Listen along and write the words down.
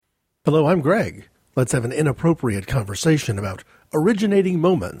Hello, I'm Greg. Let's have an inappropriate conversation about originating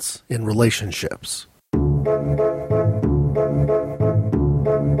moments in relationships.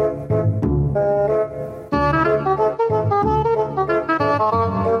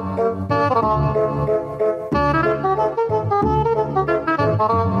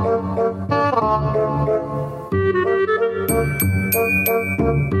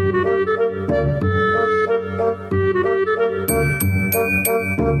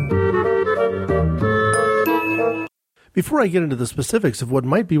 Before I get into the specifics of what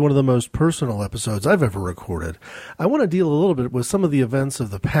might be one of the most personal episodes I've ever recorded, I want to deal a little bit with some of the events of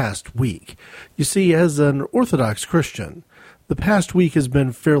the past week. You see, as an Orthodox Christian, the past week has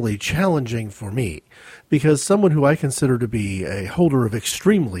been fairly challenging for me because someone who I consider to be a holder of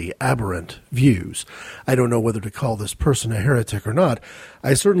extremely aberrant views. I don't know whether to call this person a heretic or not.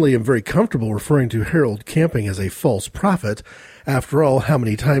 I certainly am very comfortable referring to Harold Camping as a false prophet. After all, how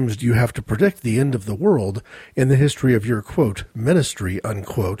many times do you have to predict the end of the world in the history of your, quote, ministry,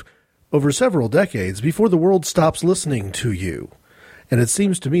 unquote, over several decades before the world stops listening to you? And it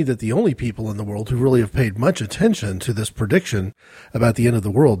seems to me that the only people in the world who really have paid much attention to this prediction about the end of the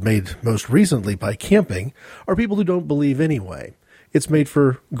world made most recently by Camping are people who don't believe anyway. It's made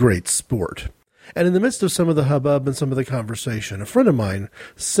for great sport. And in the midst of some of the hubbub and some of the conversation, a friend of mine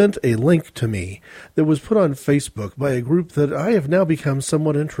sent a link to me that was put on Facebook by a group that I have now become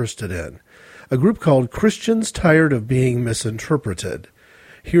somewhat interested in, a group called Christians Tired of Being Misinterpreted.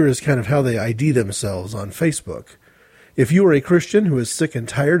 Here is kind of how they ID themselves on Facebook. If you are a Christian who is sick and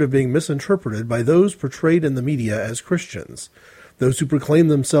tired of being misinterpreted by those portrayed in the media as Christians, those who proclaim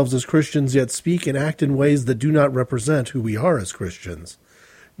themselves as Christians yet speak and act in ways that do not represent who we are as Christians,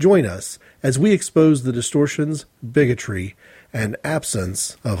 join us as we expose the distortions, bigotry, and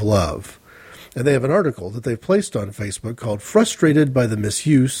absence of love. And they have an article that they've placed on Facebook called Frustrated by the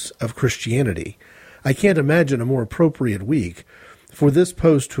Misuse of Christianity. I can't imagine a more appropriate week for this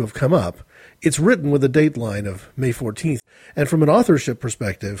post to have come up. It's written with a date line of May 14th, and from an authorship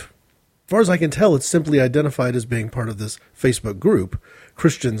perspective, as far as I can tell, it's simply identified as being part of this Facebook group,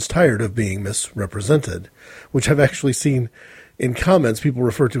 Christians Tired of Being Misrepresented, which I've actually seen in comments people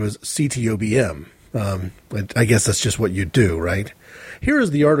refer to as CTOBM. I guess that's just what you do, right? Here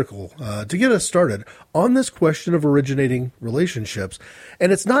is the article to get us started on this question of originating relationships.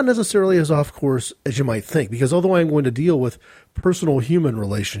 And it's not necessarily as off course as you might think, because although I'm going to deal with personal human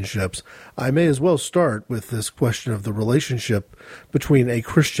relationships, I may as well start with this question of the relationship between a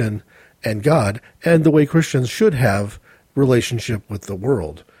Christian and God and the way Christians should have relationship with the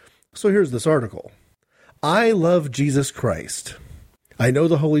world. So here's this article. I love Jesus Christ. I know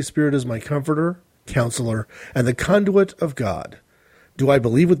the Holy Spirit is my comforter, counselor, and the conduit of God. Do I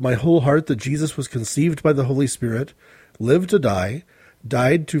believe with my whole heart that Jesus was conceived by the Holy Spirit, lived to die,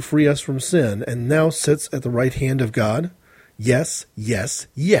 died to free us from sin, and now sits at the right hand of God? Yes, yes,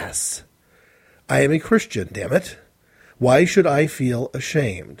 yes. I am a Christian, damn it. Why should I feel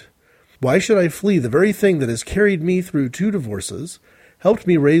ashamed? Why should I flee the very thing that has carried me through 2 divorces, helped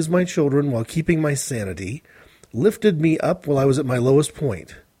me raise my children while keeping my sanity, lifted me up while I was at my lowest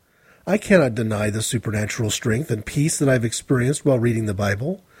point? I cannot deny the supernatural strength and peace that I've experienced while reading the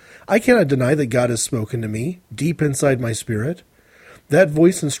Bible. I cannot deny that God has spoken to me deep inside my spirit. That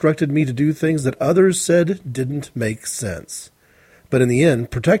voice instructed me to do things that others said didn't make sense, but in the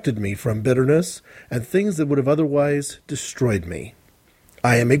end protected me from bitterness and things that would have otherwise destroyed me.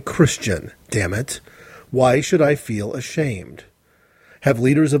 I am a Christian, damn it. Why should I feel ashamed? Have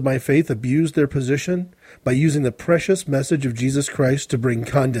leaders of my faith abused their position by using the precious message of Jesus Christ to bring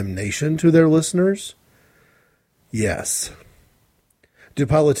condemnation to their listeners? Yes. Do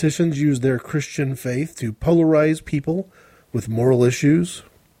politicians use their Christian faith to polarize people with moral issues?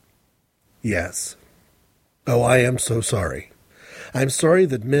 Yes. Oh, I am so sorry. I'm sorry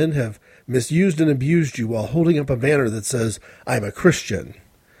that men have misused and abused you while holding up a banner that says, I'm a Christian.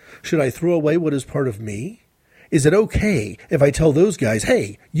 Should I throw away what is part of me? Is it okay if I tell those guys,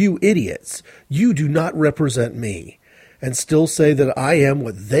 hey, you idiots, you do not represent me, and still say that I am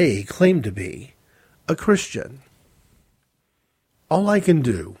what they claim to be, a Christian? All I can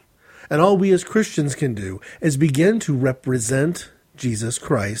do, and all we as Christians can do, is begin to represent Jesus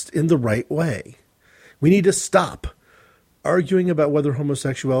Christ in the right way. We need to stop arguing about whether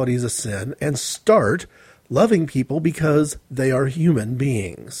homosexuality is a sin and start loving people because they are human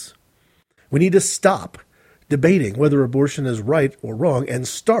beings. We need to stop debating whether abortion is right or wrong and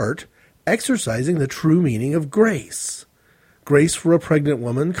start exercising the true meaning of grace. Grace for a pregnant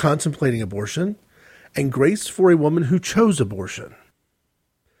woman contemplating abortion, and grace for a woman who chose abortion.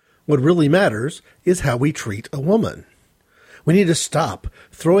 What really matters is how we treat a woman. We need to stop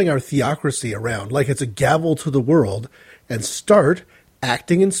throwing our theocracy around like it's a gavel to the world and start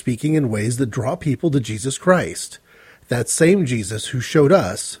acting and speaking in ways that draw people to Jesus Christ, that same Jesus who showed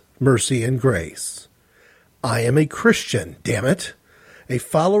us mercy and grace. I am a Christian, damn it, a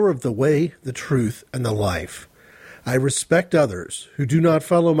follower of the way, the truth, and the life. I respect others who do not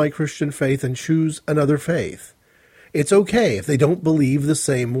follow my Christian faith and choose another faith. It's okay if they don't believe the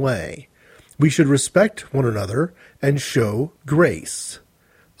same way. We should respect one another and show grace.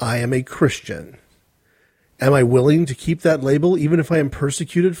 I am a Christian. Am I willing to keep that label even if I am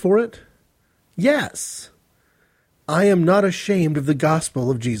persecuted for it? Yes. I am not ashamed of the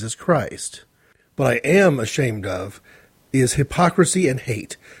gospel of Jesus Christ. What I am ashamed of is hypocrisy and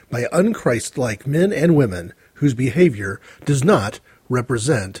hate by unchristlike men and women whose behavior does not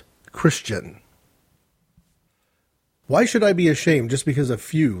represent Christian. Why should I be ashamed just because a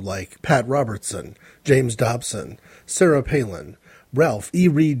few like Pat Robertson, James Dobson, Sarah Palin, Ralph E.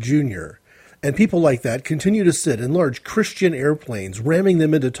 Reed Jr., and people like that continue to sit in large Christian airplanes, ramming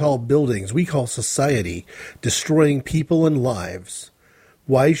them into tall buildings we call society, destroying people and lives?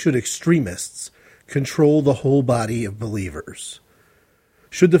 Why should extremists control the whole body of believers?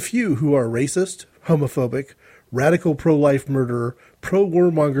 Should the few who are racist, homophobic, radical pro-life murderer,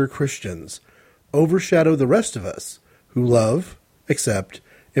 pro-warmonger Christians overshadow the rest of us who love, accept,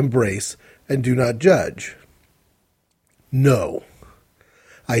 embrace, and do not judge? No.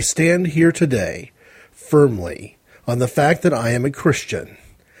 I stand here today firmly on the fact that I am a Christian,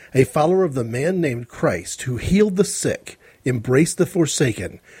 a follower of the man named Christ who healed the sick, embraced the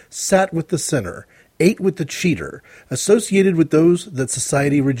forsaken, sat with the sinner, ate with the cheater, associated with those that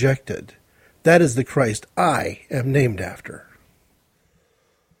society rejected. That is the Christ I am named after.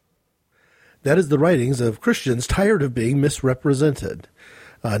 That is the writings of Christians tired of being misrepresented.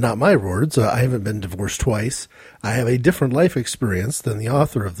 Not my words. I haven't been divorced twice. I have a different life experience than the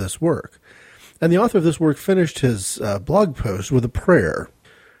author of this work. And the author of this work finished his blog post with a prayer.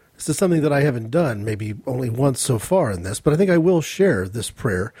 This is something that I haven't done, maybe only once so far in this, but I think I will share this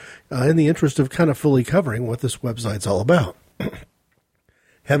prayer in the interest of kind of fully covering what this website's all about.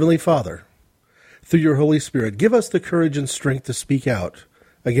 Heavenly Father, through your Holy Spirit, give us the courage and strength to speak out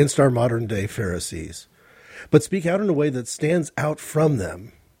against our modern-day Pharisees, but speak out in a way that stands out from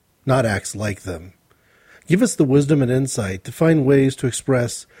them, not acts like them. Give us the wisdom and insight to find ways to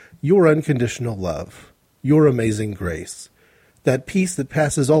express your unconditional love, your amazing grace, that peace that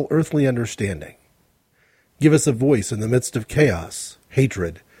passes all earthly understanding. Give us a voice in the midst of chaos,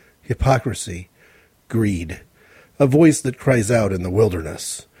 hatred, hypocrisy, greed, a voice that cries out in the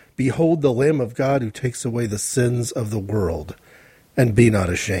wilderness, "Behold the Lamb of God who takes away the sins of the world, and be not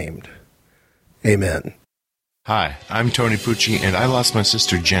ashamed." Amen. Hi, I'm Tony Pucci, and I lost my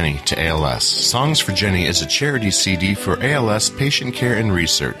sister Jenny to ALS. Songs for Jenny is a charity CD for ALS patient care and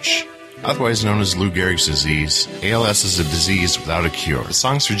research. Otherwise known as Lou Gehrig's disease, ALS is a disease without a cure. The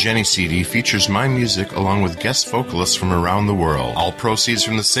Songs for Jenny CD features my music along with guest vocalists from around the world. All proceeds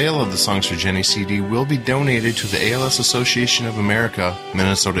from the sale of the Songs for Jenny CD will be donated to the ALS Association of America,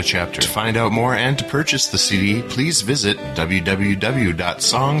 Minnesota chapter. To find out more and to purchase the CD, please visit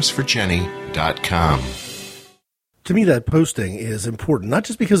www.songsforjenny.com. To me, that posting is important, not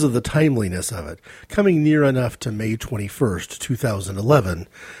just because of the timeliness of it, coming near enough to May 21st, 2011,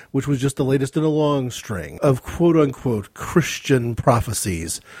 which was just the latest in a long string of quote-unquote Christian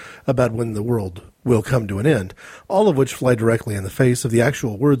prophecies about when the world will come to an end, all of which fly directly in the face of the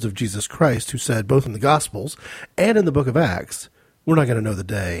actual words of Jesus Christ, who said, both in the Gospels and in the book of Acts, we're not going to know the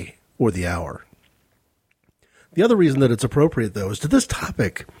day or the hour. The other reason that it's appropriate, though, is to this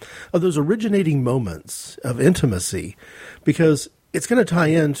topic of those originating moments of intimacy, because it's going to tie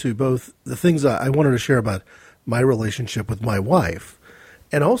into both the things I wanted to share about my relationship with my wife,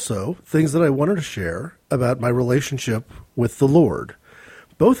 and also things that I wanted to share about my relationship with the Lord.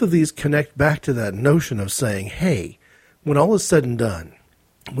 Both of these connect back to that notion of saying, hey, when all is said and done,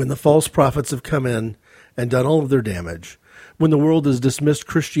 when the false prophets have come in and done all of their damage, when the world has dismissed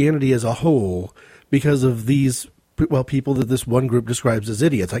Christianity as a whole because of these, people that this one group describes as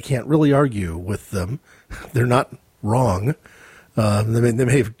idiots. I can't really argue with them. They're not wrong. They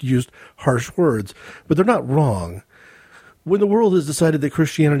may have used harsh words, but they're not wrong. When the world has decided that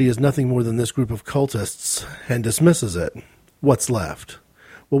Christianity is nothing more than this group of cultists and dismisses it, what's left?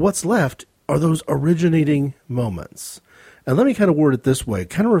 Well, what's left are those originating moments. And let me kind of word it this way,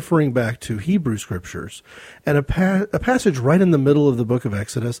 kind of referring back to Hebrew scriptures and a passage right in the middle of the book of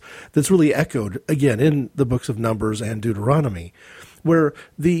Exodus that's really echoed, again, in the books of Numbers and Deuteronomy, where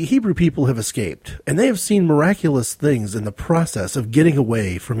the Hebrew people have escaped, and they have seen miraculous things in the process of getting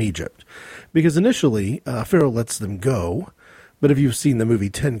away from Egypt. Because initially, Pharaoh lets them go, But if you've seen the movie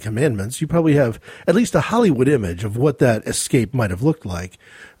 10 Commandments, you probably have at least a Hollywood image of what that escape might have looked like.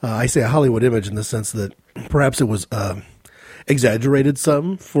 I say a Hollywood image in the sense that perhaps it was exaggerated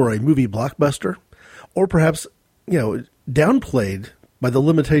some for a movie blockbuster, or perhaps, downplayed by the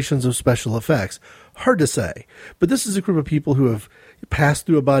limitations of special effects. Hard to say. But this is a group of people who have passed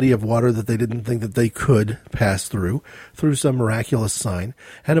through a body of water that they didn't think that they could pass through some miraculous sign,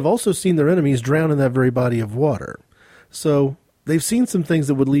 and have also seen their enemies drown in that very body of water. So they've seen some things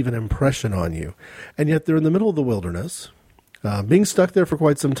that would leave an impression on you, and yet they're in the middle of the wilderness, being stuck there for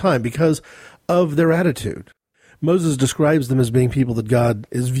quite some time because of their attitude. Moses describes them as being people that God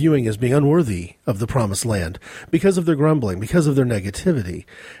is viewing as being unworthy of the promised land because of their grumbling, because of their negativity.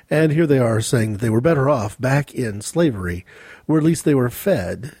 And here they are saying that they were better off back in slavery, where at least they were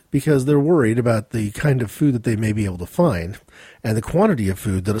fed, because they're worried about the kind of food that they may be able to find and the quantity of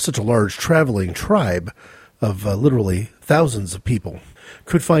food that such a large traveling tribe of literally thousands of people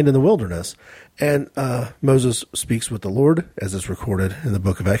could find in the wilderness. And Moses speaks with the Lord, as is recorded in the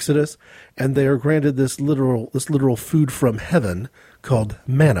book of Exodus, and they are granted this literal food from heaven called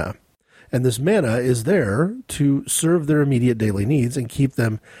manna. And this manna is there to serve their immediate daily needs and keep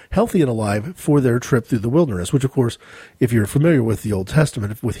them healthy and alive for their trip through the wilderness, which, of course, if you're familiar with the Old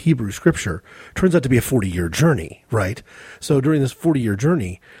Testament, with Hebrew Scripture, turns out to be a 40-year journey, right? So during this 40-year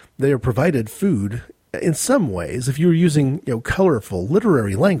journey, they are provided food in some ways, if you're using colorful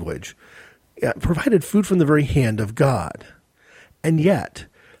literary language, provided food from the very hand of God. And yet,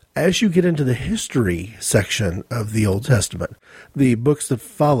 as you get into the history section of the Old Testament, the books that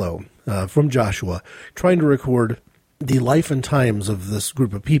follow from Joshua, trying to record the life and times of this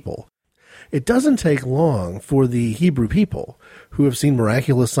group of people, it doesn't take long for the Hebrew people, who have seen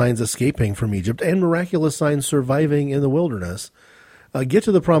miraculous signs escaping from Egypt and miraculous signs surviving in the wilderness, get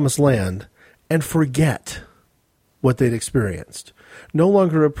to the promised land and forget what they'd experienced. No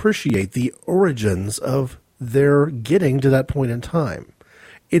longer appreciate the origins of their getting to that point in time.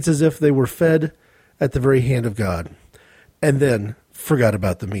 It's as if they were fed at the very hand of God and then forgot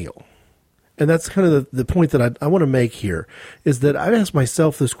about the meal. And that's kind of the point that I want to make here, is that I've asked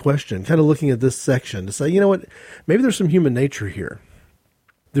myself this question, kind of looking at this section, to say, you know what, maybe there's some human nature here.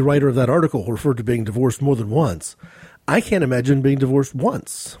 The writer of that article referred to being divorced more than once. I can't imagine being divorced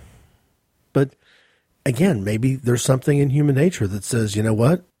once. But again, maybe there's something in human nature that says, you know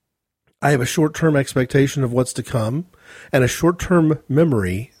what? I have a short-term expectation of what's to come and a short-term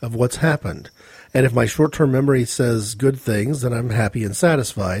memory of what's happened. And if my short-term memory says good things, then I'm happy and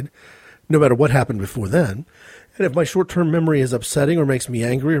satisfied, no matter what happened before then. And if my short-term memory is upsetting or makes me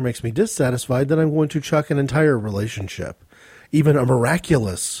angry or makes me dissatisfied, then I'm going to chuck an entire relationship, even a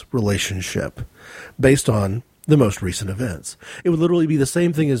miraculous relationship, based on the most recent events. It would literally be the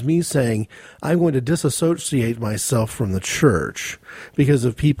same thing as me saying, I'm going to disassociate myself from the church because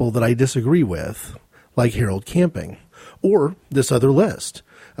of people that I disagree with, like Harold Camping, or this other list.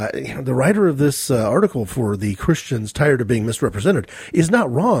 The writer of this article for the Christians Tired of Being Misrepresented is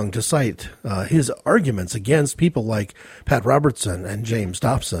not wrong to cite his arguments against people like Pat Robertson and James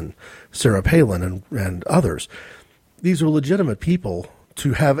Dobson, Sarah Palin, and others. These are legitimate people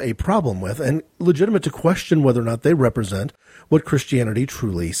to have a problem with, and legitimate to question whether or not they represent what Christianity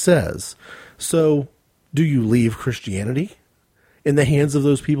truly says. So, do you leave Christianity in the hands of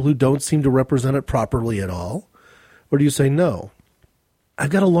those people who don't seem to represent it properly at all? Or do you say, no, I've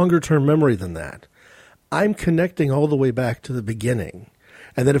got a longer-term memory than that. I'm connecting all the way back to the beginning,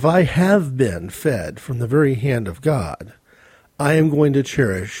 and that if I have been fed from the very hand of God, I am going to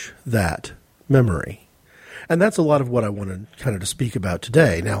cherish that memory. And that's a lot of what I wanted kind of to speak about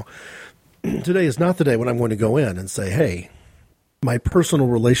today. Now, today is not the day when I'm going to go in and say, hey, my personal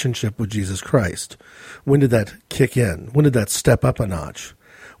relationship with Jesus Christ, when did that kick in? When did that step up a notch?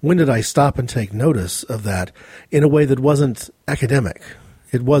 When did I stop and take notice of that in a way that wasn't academic?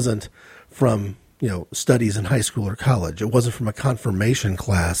 It wasn't from, studies in high school or college. It wasn't from a confirmation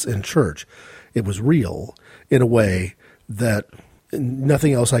class in church. It was real in a way that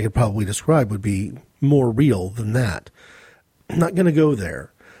nothing else I could probably describe would be more real than that. I'm not going to go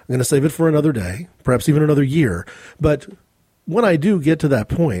there. I'm going to save it for another day, perhaps even another year. But when I do get to that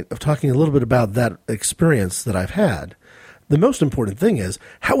point of talking a little bit about that experience that I've had, the most important thing is,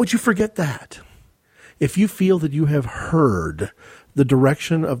 how would you forget that? If you feel that you have heard the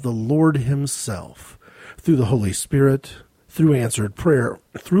direction of the Lord himself through the Holy Spirit, through answered prayer,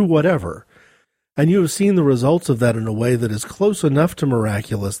 through whatever, and you have seen the results of that in a way that is close enough to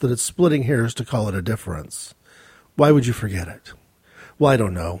miraculous that it's splitting hairs to call it a difference, why would you forget it? Well, I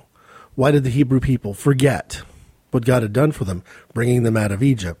don't know. Why did the Hebrew people forget what God had done for them, bringing them out of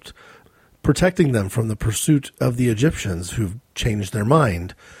Egypt, protecting them from the pursuit of the Egyptians who've changed their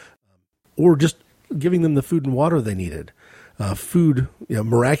mind, or just giving them the food and water they needed. Food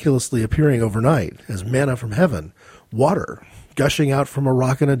miraculously appearing overnight as manna from heaven, water gushing out from a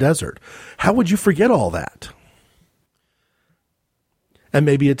rock in a desert. How would you forget all that? And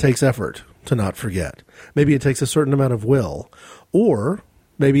maybe it takes effort to not forget. Maybe it takes a certain amount of will, or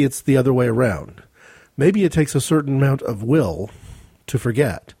maybe it's the other way around. Maybe it takes a certain amount of will to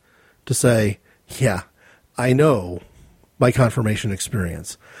forget, to say, yeah, I know my confirmation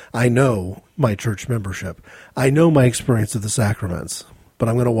experience. I know my church membership. I know my experience of the sacraments, but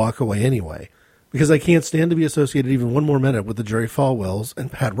I'm going to walk away anyway, because I can't stand to be associated even one more minute with the Jerry Falwells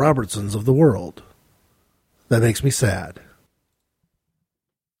and Pat Robertsons of the world. That makes me sad.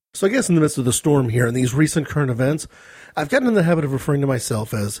 So I guess in the midst of the storm here and these recent current events, I've gotten in the habit of referring to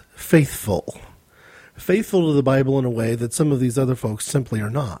myself as faithful. Faithful to the Bible in a way that some of these other folks simply are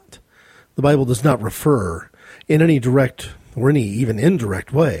not. The Bible does not refer in any direct or any even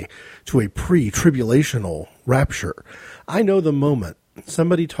indirect way to a pre-tribulational rapture. I know the moment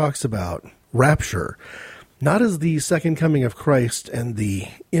somebody talks about rapture, not as the second coming of Christ and the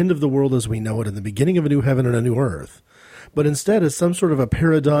end of the world as we know it and the beginning of a new heaven and a new earth, but instead as some sort of a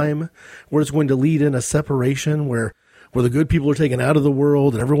paradigm where it's going to lead in a separation where the good people are taken out of the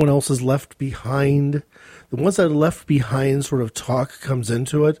world and everyone else is left behind. The ones that are left behind sort of talk comes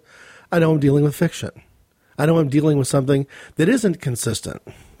into it. I know I'm dealing with fiction. I know I'm dealing with something that isn't consistent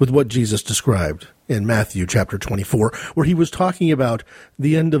with what Jesus described in Matthew chapter 24, where he was talking about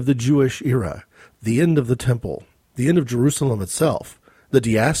the end of the Jewish era, the end of the temple, the end of Jerusalem itself, the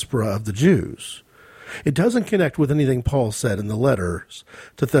diaspora of the Jews. It doesn't connect with anything Paul said in the letters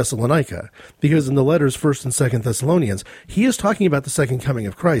to Thessalonica, because in the letters 1st and 2nd Thessalonians, he is talking about the second coming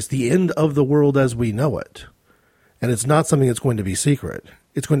of Christ, the end of the world as we know it. And it's not something that's going to be secret.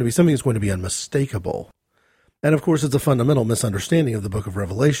 It's going to be something that's going to be unmistakable. And of course, it's a fundamental misunderstanding of the book of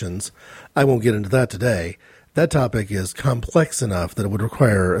Revelations. I won't get into that today. That topic is complex enough that it would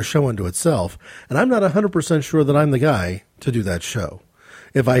require a show unto itself, and I'm not 100% sure that I'm the guy to do that show.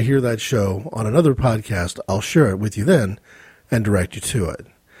 If I hear that show on another podcast, I'll share it with you then and direct you to it.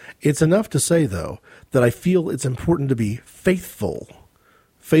 It's enough to say, though, that I feel it's important to be faithful.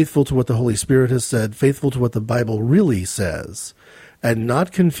 Faithful to what the Holy Spirit has said, faithful to what the Bible really says, and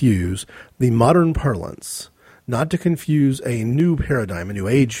not confuse the modern parlance, not to confuse a new paradigm, a new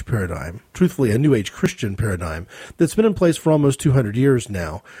age paradigm, truthfully a new age Christian paradigm that's been in place for almost 200 years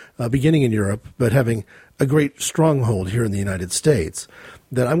now, beginning in Europe, but having a great stronghold here in the United States,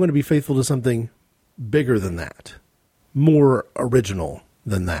 that I'm going to be faithful to something bigger than that, more original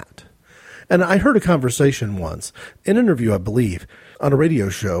than that. And I heard a conversation once, an interview, I believe, on a radio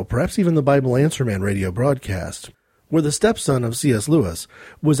show, perhaps even the Bible Answer Man radio broadcast, where the stepson of C.S. Lewis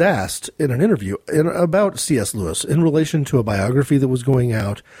was asked in an interview about C.S. Lewis in relation to a biography that was going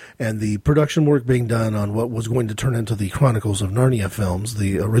out and the production work being done on what was going to turn into the Chronicles of Narnia films,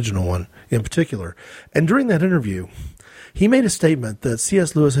 the original one in particular. And during that interview, he made a statement that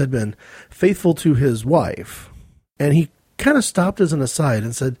C.S. Lewis had been faithful to his wife, and he kind of stopped as an aside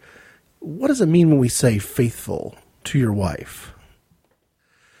and said, "What does it mean when we say faithful to your wife?"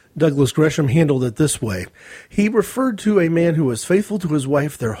 Douglas Gresham handled it this way. He referred to a man who was faithful to his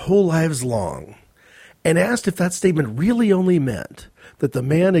wife their whole lives long and asked if that statement really only meant that the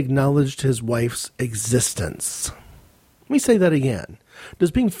man acknowledged his wife's existence. Let me say that again.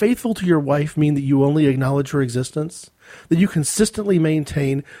 Does being faithful to your wife mean that you only acknowledge her existence? That you consistently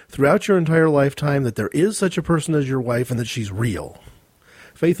maintain throughout your entire lifetime that there is such a person as your wife and that she's real?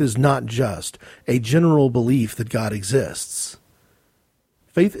 Faith is not just a general belief that God exists.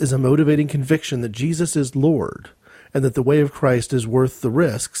 Faith is a motivating conviction that Jesus is Lord and that the way of Christ is worth the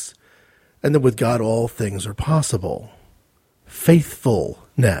risks and that with God all things are possible.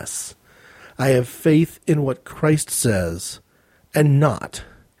 Faithfulness. I have faith in what Christ says and not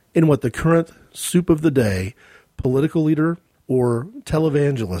in what the current soup of the day political leader or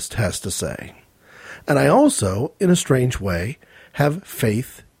televangelist has to say. And I also, in a strange way, have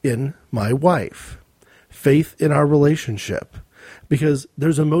faith in my wife, faith in our relationship, because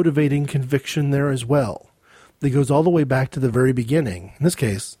there's a motivating conviction there as well that goes all the way back to the very beginning, in this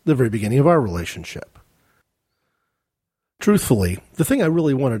case, the very beginning of our relationship. Truthfully, the thing I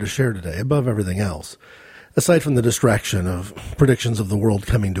really wanted to share today, above everything else, aside from the distraction of predictions of the world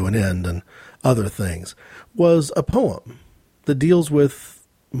coming to an end and other things, was a poem that deals with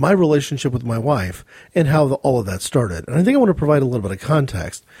my relationship with my wife and how all of that started. And I think I want to provide a little bit of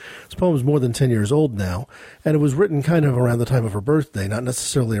context. This poem is more than 10 years old now, and it was written kind of around the time of her birthday, not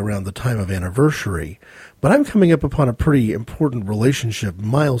necessarily around the time of anniversary. But I'm coming up upon a pretty important relationship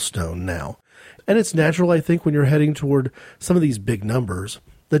milestone now. And it's natural, I think, when you're heading toward some of these big numbers,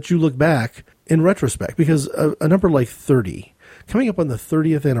 that you look back in retrospect, because a number like 30, coming up on the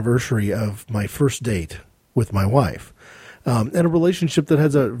 30th anniversary of my first date with my wife, and a relationship that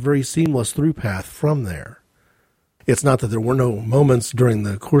has a very seamless through path from there. It's not that there were no moments during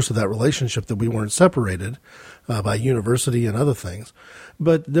the course of that relationship that we weren't separated by university and other things,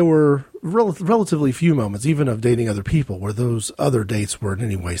 but there were relatively few moments, even of dating other people, where those other dates were in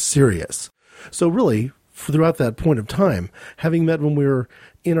any way serious. So really, throughout that point of time, having met when we were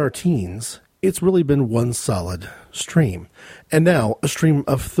in our teens, it's really been one solid stream. And now a stream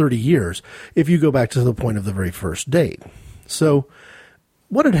of 30 years, if you go back to the point of the very first date. So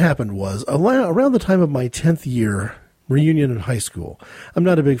what had happened was, around the time of my 10th year reunion in high school, I'm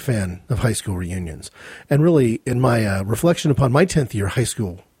not a big fan of high school reunions. And really, in my reflection upon my 10th year high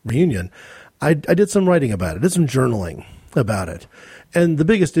school reunion, I did some writing about it, did some journaling about it. And the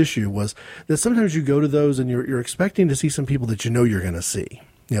biggest issue was that sometimes you go to those and you're expecting to see some people that you know you're going to see.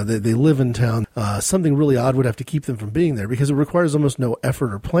 You know, they live in town. Something really odd would have to keep them from being there because it requires almost no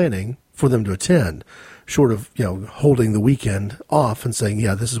effort or planning for them to attend, short of, holding the weekend off and saying,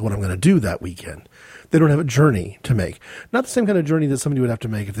 yeah, this is what I'm going to do that weekend. They don't have a journey to make. Not the same kind of journey that somebody would have to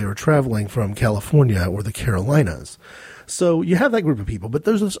make if they were traveling from California or the Carolinas. So you have that group of people, but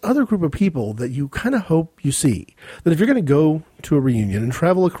there's this other group of people that you kind of hope you see. That if you're going to go to a reunion and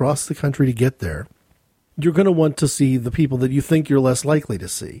travel across the country to get there, you're going to want to see the people that you think you're less likely to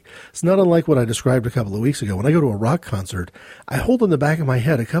see. It's not unlike what I described a couple of weeks ago. When I go to a rock concert, I hold in the back of my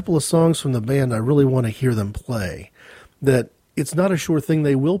head a couple of songs from the band I really want to hear them play. That it's not a sure thing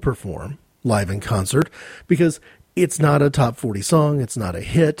they will perform live in concert because it's not a top 40 song. It's not a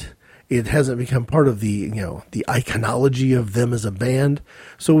hit. It hasn't become part of the, the iconology of them as a band.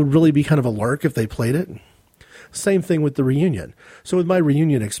 So it would really be kind of a lark if they played it. Same thing with the reunion. So with my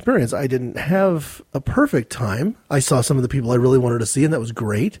reunion experience, I didn't have a perfect time. I saw some of the people I really wanted to see, and that was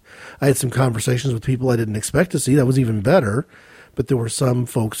great. I had some conversations with people I didn't expect to see. That was even better. But there were some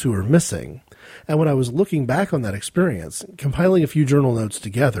folks who were missing. And when I was looking back on that experience, compiling a few journal notes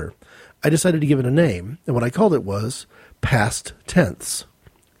together, I decided to give it a name. And what I called it was Past Tenths.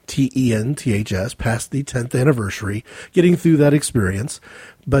 TENTHS, past the 10th anniversary, getting through that experience,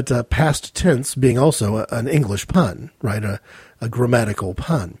 but past tense being also an English pun, right? A grammatical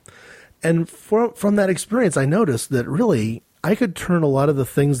pun. And from that experience, I noticed that really I could turn a lot of the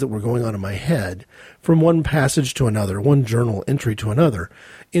things that were going on in my head from one passage to another, one journal entry to another,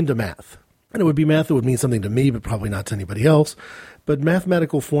 into math. And it would be math that would mean something to me, but probably not to anybody else, but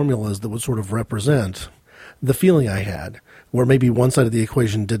mathematical formulas that would sort of represent the feeling I had, where maybe one side of the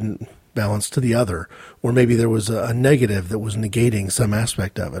equation didn't balance to the other, or maybe there was a negative that was negating some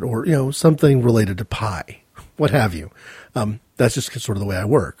aspect of it, or, something related to pi, what have you. That's just sort of the way I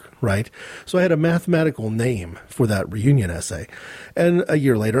work, right? So I had a mathematical name for that reunion essay. And a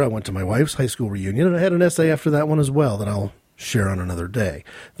year later, I went to my wife's high school reunion, and I had an essay after that one as well that I'll share on another day,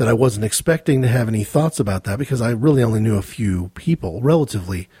 that I wasn't expecting to have any thoughts about that because I really only knew a few people,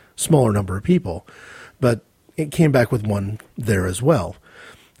 relatively smaller number of people, but it came back with one there as well.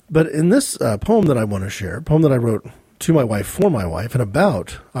 But in this poem that I want to share, a poem that I wrote to my wife, for my wife, and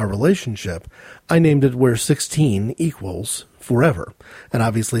about our relationship, I named it Where 16 Equals Forever. And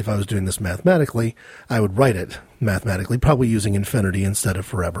obviously, if I was doing this mathematically, I would write it mathematically, probably using infinity instead of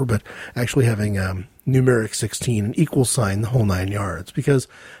forever, but actually having numeric 16, an equal sign, the whole 9 yards, because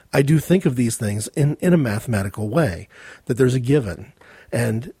I do think of these things in a mathematical way, that there's a given.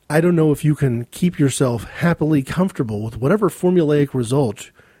 And I don't know if you can keep yourself happily comfortable with whatever formulaic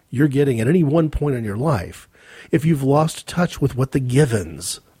result you're getting at any one point in your life if you've lost touch with what the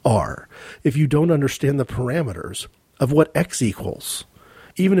givens are, if you don't understand the parameters of what x equals,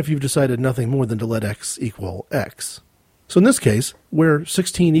 even if you've decided nothing more than to let x equal x. So in this case, where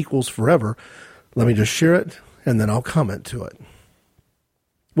 16 equals forever, let me just share it, and then I'll comment to it.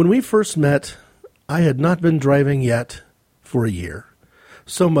 When we first met, I had not been driving yet for a year.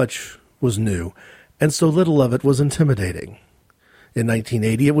 So much was new, and so little of it was intimidating. In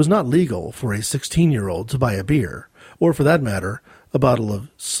 1980, it was not legal for a 16-year-old to buy a beer, or for that matter, a bottle of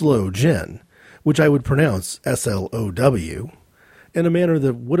slow gin, which I would pronounce S-L-O-W, in a manner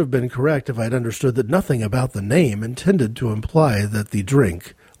that would have been correct if I had understood that nothing about the name intended to imply that the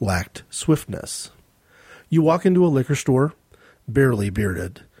drink lacked swiftness. You walk into a liquor store, barely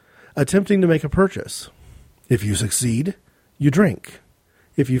bearded, attempting to make a purchase. If you succeed, you drink.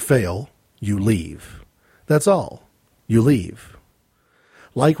 If you fail, you leave. That's all. You leave.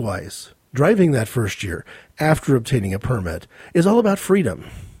 Likewise, driving that first year after obtaining a permit is all about freedom,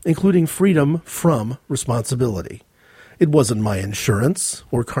 including freedom from responsibility. It wasn't my insurance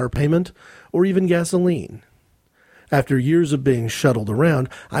or car payment or even gasoline. After years of being shuttled around,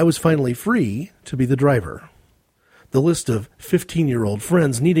 I was finally free to be the driver. The list of 15-year-old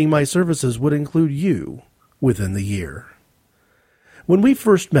friends needing my services would include you within the year. When we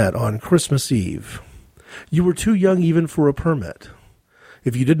first met on Christmas Eve, you were too young even for a permit.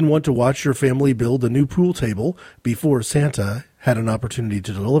 If you didn't want to watch your family build a new pool table before Santa had an opportunity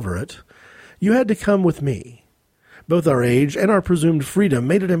to deliver it, you had to come with me. Both our age and our presumed freedom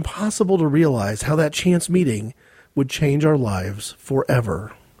made it impossible to realize how that chance meeting would change our lives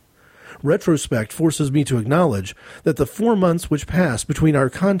forever. Retrospect forces me to acknowledge that the 4 months which passed between our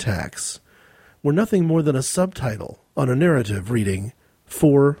contacts were nothing more than a subtitle on a narrative reading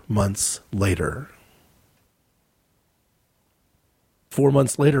 4 months later. 4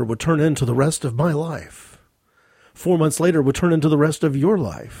 months later would turn into the rest of my life. 4 months later would turn into the rest of your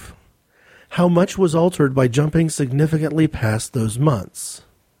life. How much was altered by jumping significantly past those months?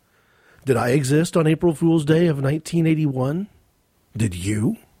 Did I exist on April Fool's Day of 1981? Did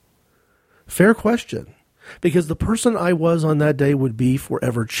you? Fair question, because the person I was on that day would be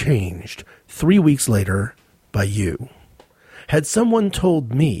forever changed 3 weeks later by you. Had someone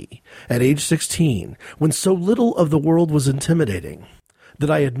told me at age 16, when so little of the world was intimidating, that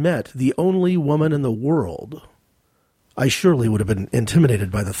I had met the only woman in the world, I surely would have been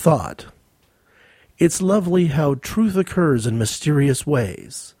intimidated by the thought. It's lovely how truth occurs in mysterious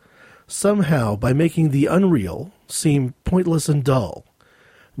ways, somehow by making the unreal seem pointless and dull,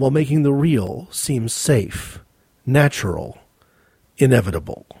 while making the real seem safe, natural,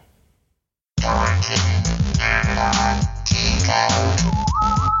 inevitable.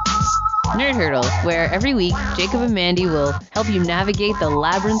 Nerd Hurdle, where every week Jacob and Mandy will help you navigate the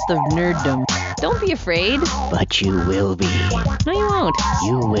labyrinth of nerddom. Don't be afraid. But you will be. No, you won't.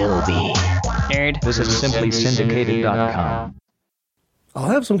 You will be. Nerd. This is simplysyndicated.com. I'll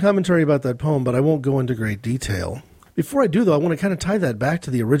have some commentary about that poem, but I won't go into great detail. Before I do, though, I want to kind of tie that back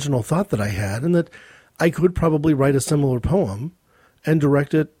to the original thought that I had, and that I could probably write a similar poem and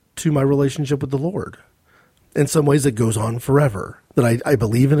direct it to my relationship with the Lord. In some ways, it goes on forever, that I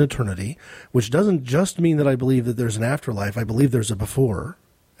believe in eternity, which doesn't just mean that I believe that there's an afterlife. I believe there's a before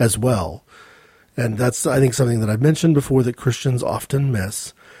as well. And that's, I think, something that I've mentioned before that Christians often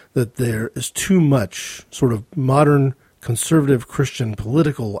miss, that there is too much sort of modern conservative Christian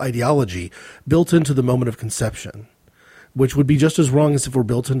political ideology built into the moment of conception, which would be just as wrong as if we're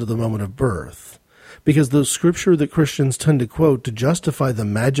built into the moment of birth. Because the scripture that Christians tend to quote to justify the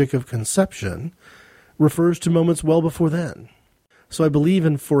magic of conception refers to moments well before then. So I believe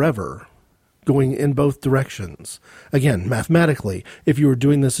in forever, going in both directions. Again, mathematically, if you were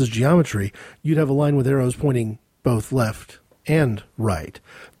doing this as geometry, you'd have a line with arrows pointing both left and right.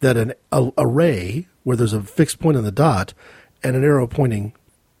 That an array where there's a fixed point on the dot and an arrow pointing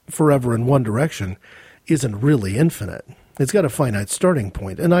forever in one direction isn't really infinite. It's got a finite starting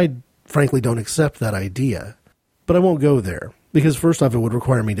point, and I frankly don't accept that idea. But I won't go there, because first off, it would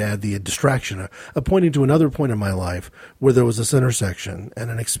require me to add the distraction of pointing to another point in my life where there was this intersection and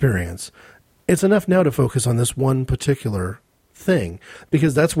an experience. It's enough now to focus on this one particular thing,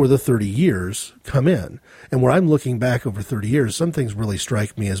 because that's where the 30 years come in. And where I'm looking back over 30 years, some things really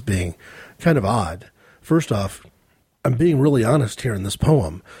strike me as being kind of odd. First off, I'm being really honest here in this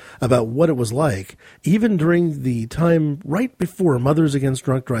poem about what it was like, even during the time right before Mothers Against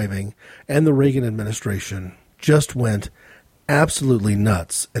Drunk Driving and the Reagan administration just went absolutely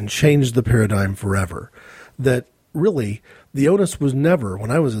nuts and changed the paradigm forever. That really, the onus was never,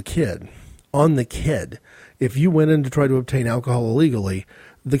 when I was a kid, on the kid. If you went in to try to obtain alcohol illegally,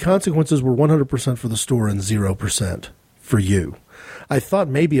 the consequences were 100% for the store and 0% for you. I thought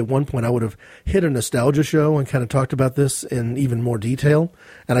maybe at one point I would have hit a nostalgia show and kind of talked about this in even more detail,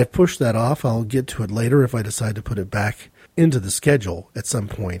 and I've pushed that off. I'll get to it later if I decide to put it back into the schedule at some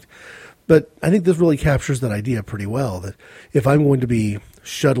point. But I think this really captures that idea pretty well, that if I'm going to be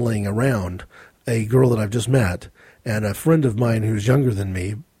shuttling around a girl that I've just met and a friend of mine who's younger than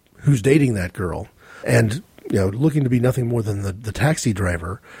me, who's dating that girl, and looking to be nothing more than the taxi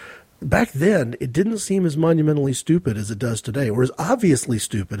driver, back then it didn't seem as monumentally stupid as it does today, or as obviously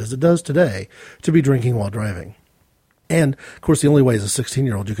stupid as it does today, to be drinking while driving. And, of course, the only way as a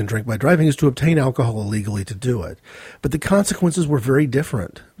 16-year-old you can drink by driving is to obtain alcohol illegally to do it. But the consequences were very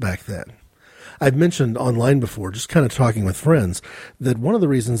different back then. I've mentioned online before, just kind of talking with friends, that one of the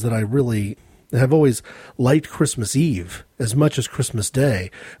reasons that I really and I've always liked Christmas Eve as much as Christmas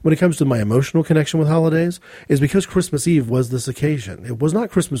Day when it comes to my emotional connection with holidays, is because Christmas Eve was this occasion. It was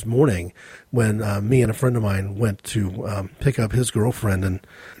not Christmas morning when me and a friend of mine went to pick up his girlfriend and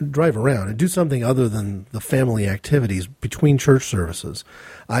drive around and do something other than the family activities between church services.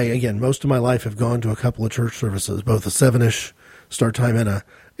 Again, most of my life have gone to a couple of church services, both a 7-ish start time and a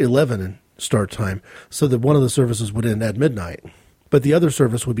 11 start time, so that one of the services would end at midnight. But the other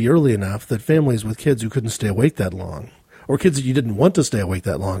service would be early enough that families with kids who couldn't stay awake that long, or kids that you didn't want to stay awake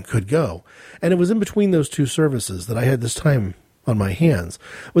that long, could go. And it was in between those two services that I had this time on my hands.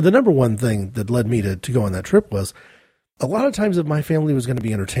 But the number one thing that led me to go on that trip was, a lot of times if my family was going to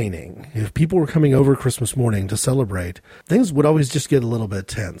be entertaining, if people were coming over Christmas morning to celebrate, things would always just get a little bit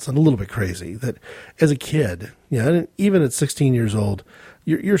tense and a little bit crazy. That as a kid, and even at 16 years old,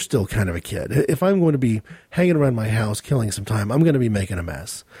 you're still kind of a kid. If I'm going to be hanging around my house, killing some time, I'm going to be making a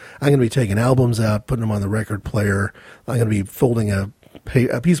mess. I'm going to be taking albums out, putting them on the record player. I'm going to be folding a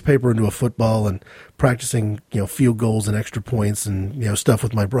piece of paper into a football and practicing, field goals and extra points and, stuff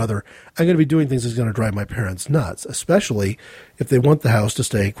with my brother. I'm going to be doing things that's going to drive my parents nuts, especially if they want the house to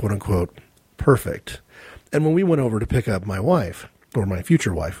stay, quote unquote, perfect. And when we went over to pick up my wife, or my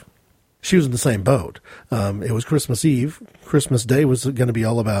future wife, she was in the same boat. It was Christmas Eve. Christmas Day was going to be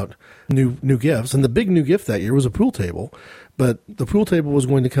all about new gifts. And the big new gift that year was a pool table. But the pool table was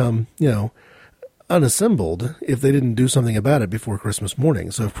going to come, unassembled if they didn't do something about it before Christmas morning.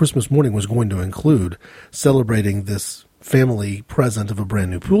 So if Christmas morning was going to include celebrating this family present of a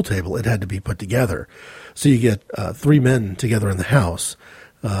brand new pool table, it had to be put together. So you get 3 men together in the house,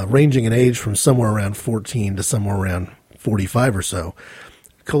 ranging in age from somewhere around 14 to somewhere around 45 or so,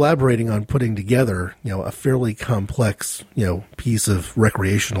 collaborating on putting together, a fairly complex, piece of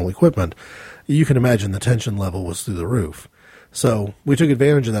recreational equipment. You can imagine the tension level was through the roof. So we took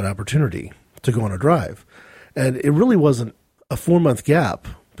advantage of that opportunity to go on a drive. And it really wasn't a 4-month gap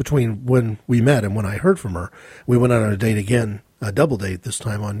between when we met and when I heard from her. We went on a date again, a double date this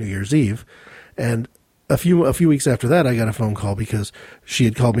time on New Year's Eve. And a few weeks after that, I got a phone call because she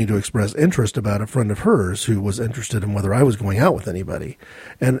had called me to express interest about a friend of hers who was interested in whether I was going out with anybody.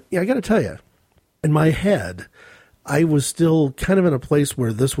 And I got to tell you, in my head, I was still kind of in a place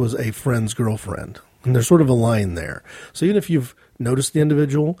where this was a friend's girlfriend. And there's sort of a line there. So even if you've noticed the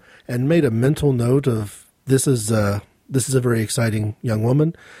individual and made a mental note of this is a very exciting young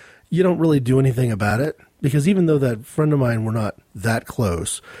woman, you don't really do anything about it. Because even though that friend of mine were not that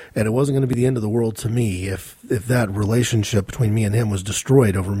close, and it wasn't going to be the end of the world to me if that relationship between me and him was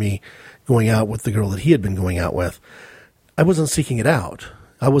destroyed over me going out with the girl that he had been going out with, I wasn't seeking it out.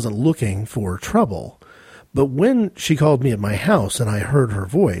 I wasn't looking for trouble. But when she called me at my house and I heard her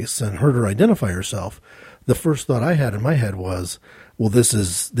voice and heard her identify herself, the first thought I had in my head was, well, this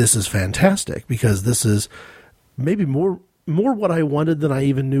is fantastic, because this is maybe more what I wanted than I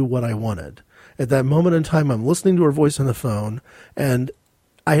even knew what I wanted. At that moment in time, I'm listening to her voice on the phone, and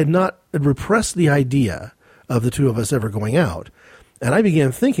I had repressed the idea of the two of us ever going out. And I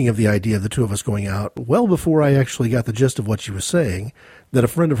began thinking of the idea of the two of us going out well before I actually got the gist of what she was saying, that a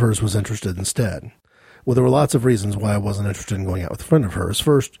friend of hers was interested instead. Well, there were lots of reasons why I wasn't interested in going out with a friend of hers.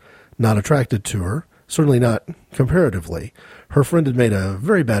 First, not attracted to her, certainly not comparatively. Her friend had made a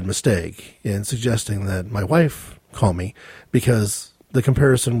very bad mistake in suggesting that my wife call me, because the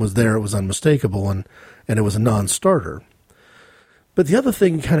comparison was there, it was unmistakable, and it was a non-starter. But the other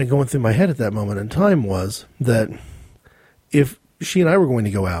thing kind of going through my head at that moment in time was that if she and I were going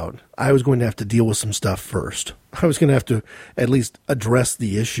to go out, I was going to have to deal with some stuff first. I was going to have to at least address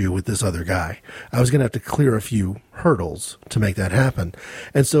the issue with this other guy. I was going to have to clear a few hurdles to make that happen.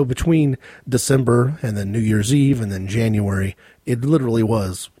 And so between December and then New Year's Eve and then January, it literally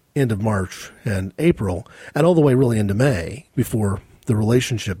was end of March and April, and all the way really into May before the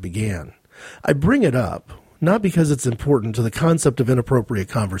relationship began. I bring it up not because it's important to the concept of inappropriate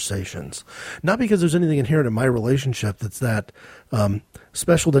conversations, not because there's anything inherent in my relationship that's that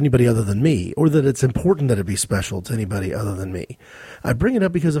special to anybody other than me, or that it's important that it be special to anybody other than me. I bring it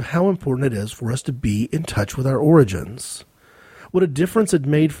up because of how important it is for us to be in touch with our origins. What a difference it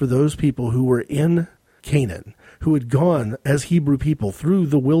made for those people who were in Canaan, who had gone as Hebrew people through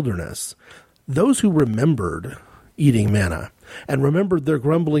the wilderness, those who remembered eating manna and remembered their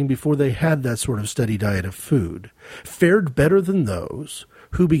grumbling before they had that sort of steady diet of food, fared better than those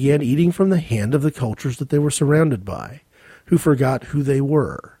who began eating from the hand of the cultures that they were surrounded by, who forgot who they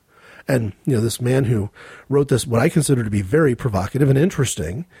were. And, this man who wrote this, what I consider to be very provocative and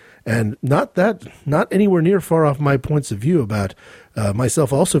interesting, and not anywhere near far off my points of view about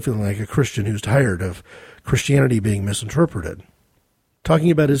myself also feeling like a Christian who's tired of Christianity being misinterpreted.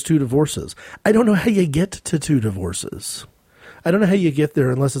 talking about his 2 divorces. I don't know how you get to 2 divorces. I don't know how you get there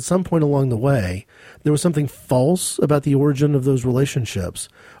unless at some point along the way there was something false about the origin of those relationships,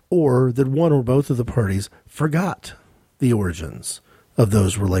 or that one or both of the parties forgot the origins of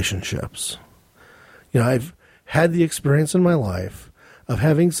those relationships. I've had the experience in my life of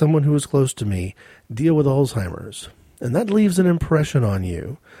having someone who was close to me deal with Alzheimer's, and that leaves an impression on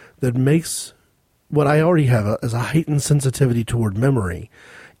you that makes what I already have as a heightened sensitivity toward memory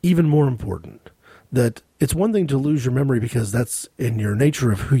even more important. That it's one thing to lose your memory because that's in your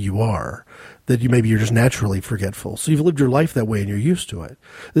nature of who you are, that you're just naturally forgetful. So you've lived your life that way and you're used to it.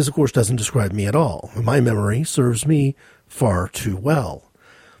 This, of course, doesn't describe me at all. My memory serves me far too well.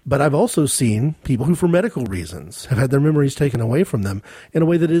 But I've also seen people who, for medical reasons, have had their memories taken away from them in a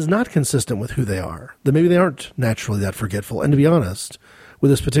way that is not consistent with who they are, that maybe they aren't naturally that forgetful. And to be honest,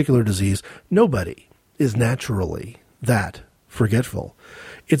 with this particular disease, nobody is naturally that forgetful.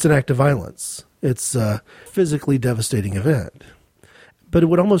 It's an act of violence. It's a physically devastating event. But it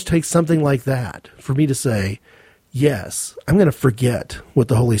would almost take something like that for me to say, yes, I'm going to forget what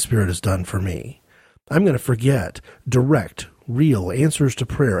the Holy Spirit has done for me. I'm going to forget direct, real answers to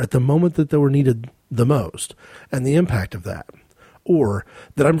prayer at the moment that they were needed the most and the impact of that. Or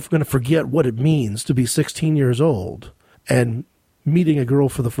that I'm going to forget what it means to be 16 years old and meeting a girl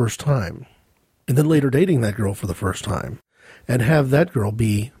for the first time, and then later dating that girl for the first time, and have that girl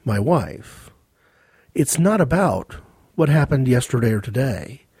be my wife. It's not about what happened yesterday or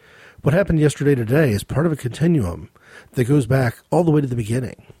today. What happened yesterday or today is part of a continuum that goes back all the way to the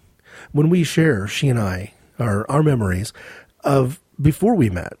beginning. When we share, she and I, our memories of before we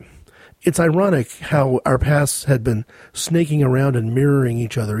met, it's ironic how our paths had been snaking around and mirroring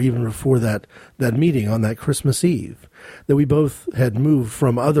each other even before that meeting on that Christmas Eve, that we both had moved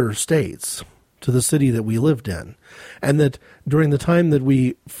from other states to the city that we lived in, and that during the time that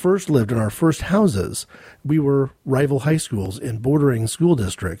we first lived in our first houses, we were rival high schools in bordering school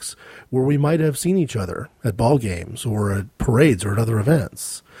districts where we might have seen each other at ball games or at parades or at other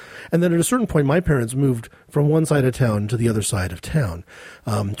events. And then at a certain point, my parents moved from one side of town to the other side of town,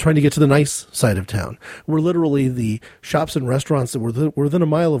 trying to get to the nice side of town, where literally the shops and restaurants that were within a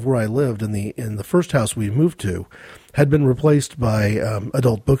mile of where I lived in the first house we moved to had been replaced by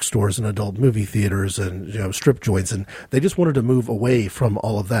adult bookstores and adult movie theaters and strip joints, and they just wanted to move away from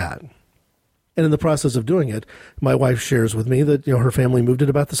all of that. And in the process of doing it, my wife shares with me that her family moved at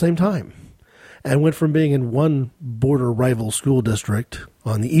about the same time, and went from being in one border rival school district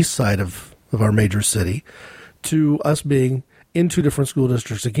on the east side of our major city to us being in 2 different school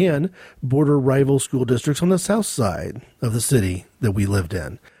districts again, border rival school districts on the south side of the city that we lived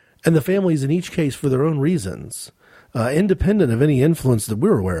in. And the families in each case, for their own reasons, independent of any influence that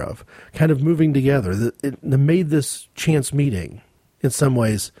we're aware of, kind of moving together. It made this chance meeting, in some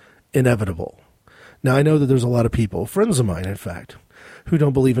ways, inevitable. Now, I know that there's a lot of people, friends of mine, in fact, who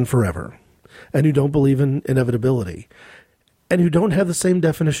don't believe in forever, and who don't believe in inevitability, and who don't have the same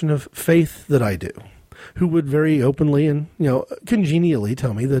definition of faith that I do, who would very openly and, congenially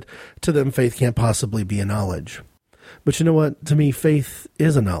tell me that to them faith can't possibly be a knowledge. But you know what? To me, faith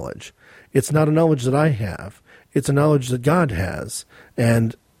is a knowledge. It's not a knowledge that I have. It's a knowledge that God has.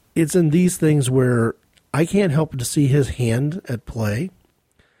 And it's in these things where I can't help but to see his hand at play.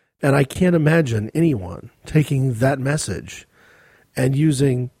 And I can't imagine anyone taking that message and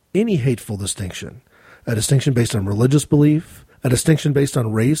using any hateful distinction, a distinction based on religious belief, a distinction based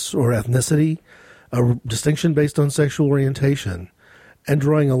on race or ethnicity, a distinction based on sexual orientation, and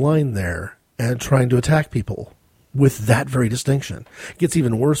drawing a line there and trying to attack people with that very distinction. It gets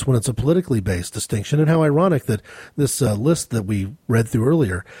even worse when it's a politically based distinction, and how ironic that this list that we read through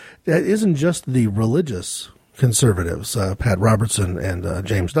earlier isn't just the religious conservatives, Pat Robertson and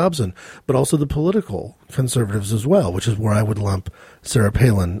James Dobson, but also the political conservatives as well, which is where I would lump Sarah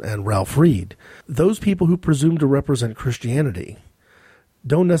Palin and Ralph Reed. Those people who presume to represent Christianity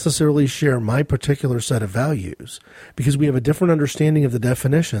don't necessarily share my particular set of values, because we have a different understanding of the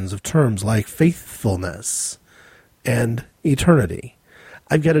definitions of terms like faithfulness and eternity.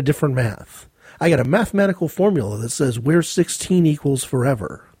 I've got a different math. I got a mathematical formula that says where 16 equals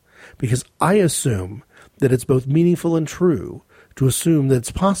forever, because I assume that it's both meaningful and true to assume that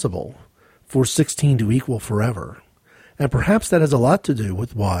it's possible for 16 to equal forever. And perhaps that has a lot to do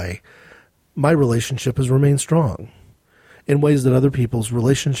with why my relationship has remained strong in ways that other people's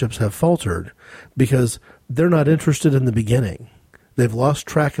relationships have faltered, because they're not interested in the beginning. They've lost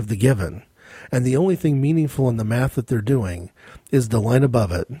track of the given. And the only thing meaningful in the math that they're doing is the line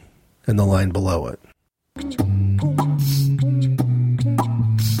above it and the line below it.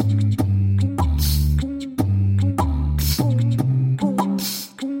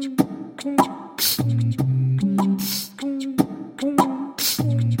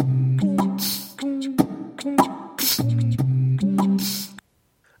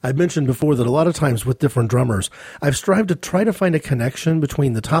 I've mentioned before that a lot of times with different drummers, I've strived to try to find a connection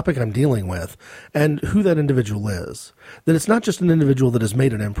between the topic I'm dealing with and who that individual is. That it's not just an individual that has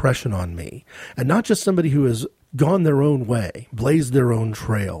made an impression on me, and not just somebody who has gone their own way, blazed their own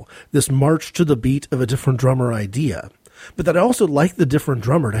trail, this march to the beat of a different drummer idea, but that I also like the different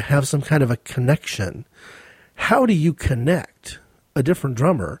drummer to have some kind of a connection. How do you connect a different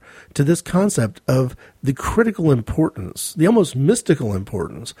drummer to this concept of the critical importance, the almost mystical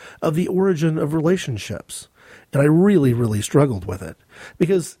importance of the origin of relationships? And I really, really struggled with it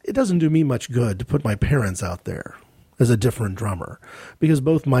because it doesn't do me much good to put my parents out there as a different drummer, because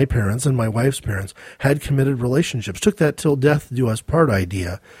both my parents and my wife's parents had committed relationships, took that till death do us part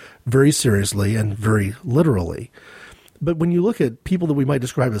idea very seriously and very literally. But when you look at people that we might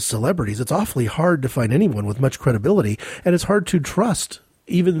describe as celebrities, it's awfully hard to find anyone with much credibility, and it's hard to trust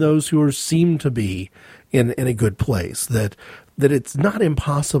even those who are seem to be in a good place, that it's not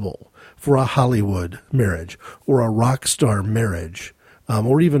impossible for a Hollywood marriage or a rock star marriage,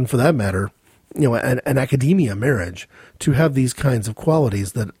 or even for that matter, an academia marriage to have these kinds of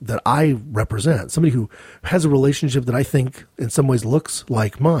qualities that I represent. Somebody who has a relationship that I think in some ways looks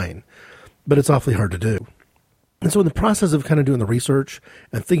like mine, but it's awfully hard to do. And so in the process of kind of doing the research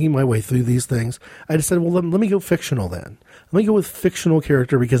and thinking my way through these things, I decided, well, let me go fictional then. Let me go with fictional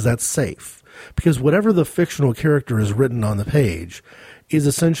character because that's safe. Because whatever the fictional character is written on the page is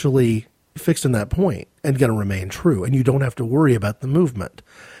essentially fixed in that point and going to remain true. And you don't have to worry about the movement.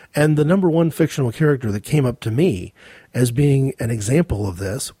 And the number one fictional character that came up to me as being an example of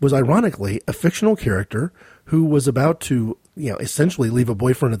this was ironically a fictional character who was about to, essentially leave a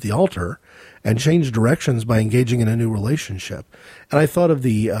boyfriend at the altar and change directions by engaging in a new relationship. And I thought of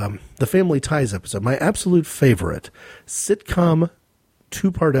the Family Ties episode, my absolute favorite sitcom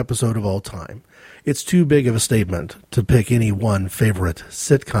 2-part episode of all time. It's too big of a statement to pick any one favorite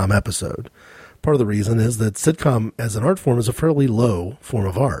sitcom episode. Part of the reason is that sitcom as an art form is a fairly low form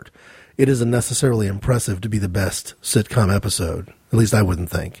of art. It isn't necessarily impressive to be the best sitcom episode. At least I wouldn't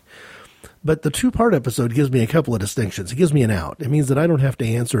think. But the 2-part episode gives me a couple of distinctions. It gives me an out. It means that I don't have to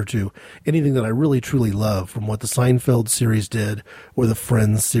answer to anything that I really truly love from what the Seinfeld series did or the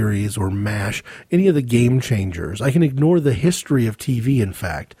Friends series or MASH, any of the game changers. I can ignore the history of TV, in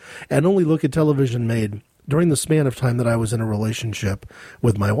fact, and only look at television made during the span of time that I was in a relationship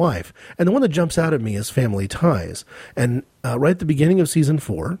with my wife. And the one that jumps out at me is Family Ties. And right at the beginning of season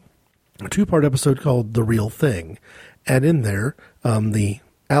 4, a 2-part episode called The Real Thing. And in there, the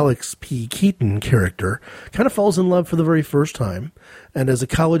Alex P. Keaton character kind of falls in love for the very first time, and as a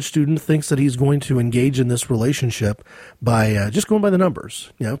college student thinks that he's going to engage in this relationship by just going by the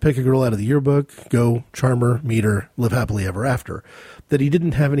numbers. Pick a girl out of the yearbook, go charm her, meet her, live happily ever after. That he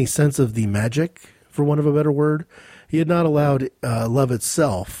didn't have any sense of the magic, for want of a better word. He had not allowed love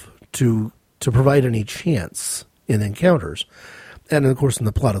itself to provide any chance in encounters. And of course, in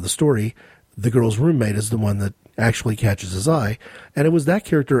the plot of the story, the girl's roommate is the one that actually catches his eye. And it was that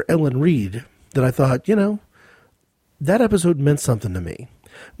character, Ellen Reed, that I thought, that episode meant something to me.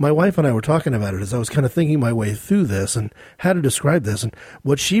 My wife and I were talking about it as I was kind of thinking my way through this and how to describe this. And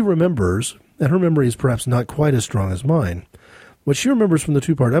what she remembers, and her memory is perhaps not quite as strong as mine, what she remembers from the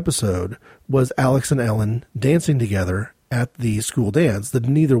 2-part episode was Alex and Ellen dancing together at the school dance that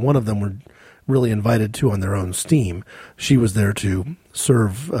neither one of them were really invited to on their own steam. She was there to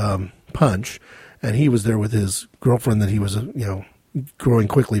serve punch, and he was there with his girlfriend that he was, growing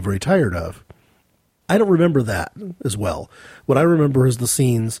quickly very tired of. I don't remember that as well. What I remember is the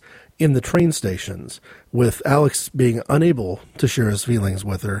scenes in the train stations with Alex being unable to share his feelings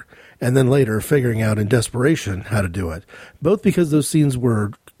with her, and then later figuring out in desperation how to do it. Both because those scenes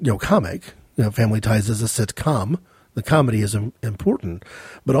were, comic. Family Ties is a sitcom. The comedy is important.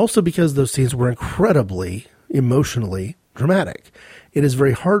 But also because those scenes were incredibly emotionally dramatic. It is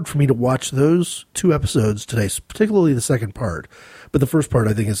very hard for me to watch those 2 episodes today, particularly the second part. But the first part,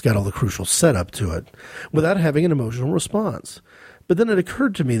 I think, has got all the crucial setup to it, without having an emotional response. But then it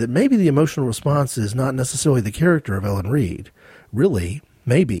occurred to me that maybe the emotional response is not necessarily the character of Ellen Reed. Really,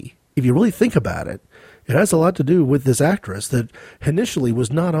 maybe. If you really think about it, it has a lot to do with this actress that initially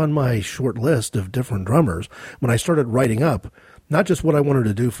was not on my short list of different drummers when I started writing up not just what I wanted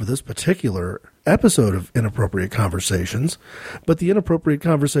to do for this particular episode of Inappropriate Conversations, but the Inappropriate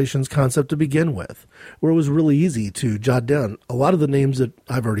Conversations concept to begin with, where it was really easy to jot down a lot of the names that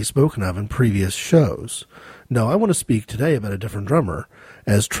I've already spoken of in previous shows. No, I want to speak today about a different drummer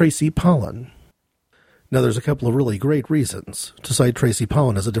as Tracy Pollan. Now, there's a couple of really great reasons to cite Tracy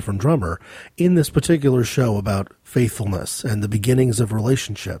Pollan as a different drummer in this particular show about faithfulness and the beginnings of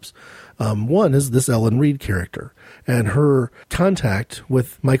relationships. One is this Ellen Reed character and her contact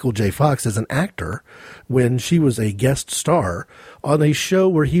with Michael J. Fox as an actor when she was a guest star on a show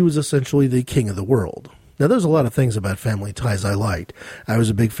where he was essentially the king of the world. Now, there's a lot of things about Family Ties I liked. I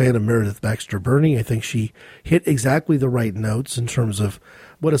was a big fan of Meredith Baxter Birney. I think she hit exactly the right notes in terms of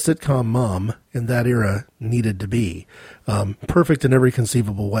what a sitcom mom in that era needed to be. Perfect in every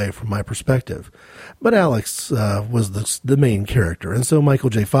conceivable way from my perspective. But Alex was the main character, and so Michael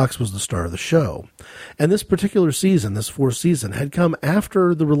J. Fox was the star of the show. And this particular season, this fourth season, had come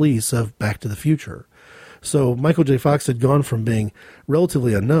after the release of Back to the Future. So Michael J. Fox had gone from being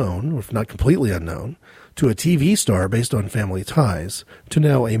relatively unknown, if not completely unknown, to a TV star based on Family Ties, to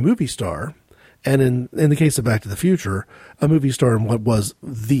now a movie star, and in the case of Back to the Future, a movie star in what was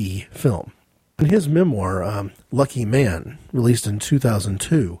the film. In his memoir, Lucky Man, released in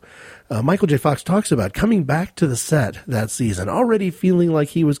 2002, Michael J. Fox talks about coming back to the set that season, already feeling like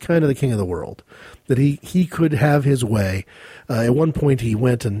he was kind of the king of the world, that he could have his way. At one point, he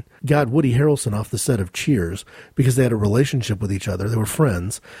went and got Woody Harrelson off the set of Cheers because they had a relationship with each other. They were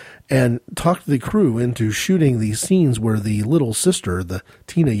friends, and talked the crew into shooting these scenes where the little sister, the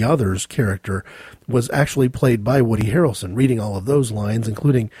Tina Yothers character, was actually played by Woody Harrelson, reading all of those lines,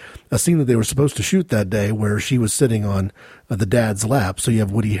 including a scene that they were supposed to shoot that day where she was sitting on the dad's lap. So you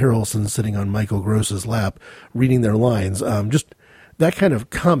have Woody Harrelson sitting on Michael Gross's lap, reading their lines. Just that kind of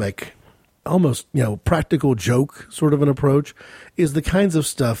comic, almost, practical joke sort of an approach is the kinds of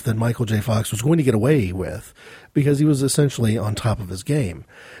stuff that Michael J. Fox was going to get away with because he was essentially on top of his game.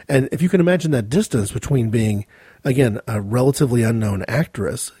 And if you can imagine that distance between being, again, a relatively unknown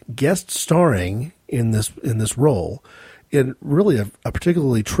actress, guest starring in this role, in really a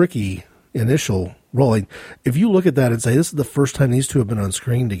particularly tricky initial role. If you look at that and say, this is the first time these two have been on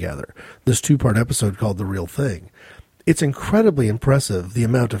screen together, this 2-part episode called The Real Thing, it's incredibly impressive, the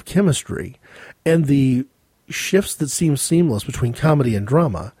amount of chemistry and the shifts that seem seamless between comedy and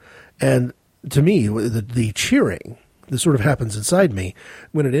drama. And to me, the cheering that sort of happens inside me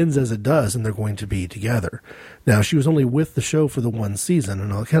when it ends as it does and they're going to be together. Now, she was only with the show for the one season,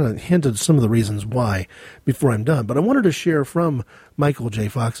 and I'll kind of hint at some of the reasons why before I'm done. But I wanted to share from Michael J.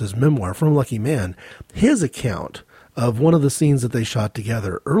 Fox's memoir, from Lucky Man, his account of one of the scenes that they shot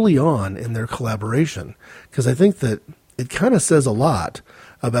together early on in their collaboration, because I think that it kind of says a lot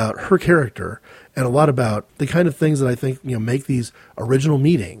about her character and a lot about the kind of things that I think make these original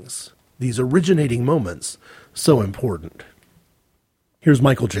meetings, these originating moments, so important. Here's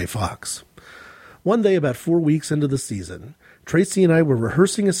Michael J. Fox. One day, about 4 weeks into the season, Tracy and I were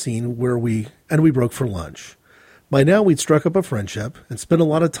rehearsing a scene where we broke for lunch. By now, we'd struck up a friendship and spent a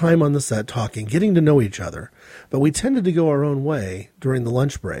lot of time on the set talking, getting to know each other, but we tended to go our own way during the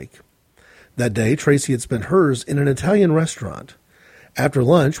lunch break. That day, Tracy had spent hers in an Italian restaurant. After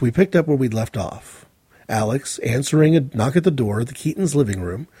lunch, we picked up where we'd left off. Alex answering a knock at the door of the Keatons' living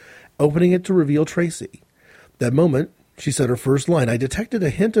room, opening it to reveal Tracy. That moment, she said her first line. I detected a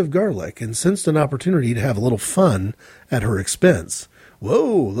hint of garlic and sensed an opportunity to have a little fun at her expense.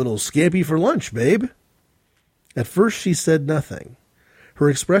 Whoa, little scampi for lunch, babe. At first, she said nothing. Her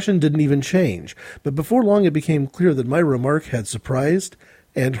expression didn't even change, but before long it became clear that my remark had surprised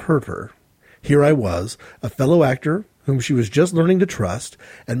and hurt her. Here I was, a fellow actor whom she was just learning to trust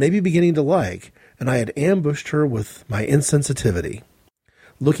and maybe beginning to like, and I had ambushed her with my insensitivity.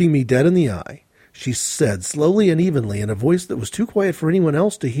 Looking me dead in the eye, she said slowly and evenly in a voice that was too quiet for anyone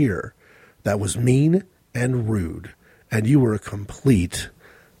else to hear, "That was mean and rude, and you were a complete..."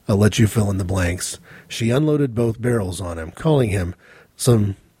 I'll let you fill in the blanks. She unloaded both barrels on him, calling him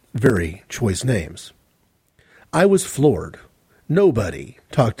some very choice names. I was floored. Nobody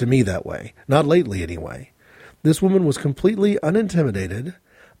talked to me that way, not lately anyway. This woman was completely unintimidated,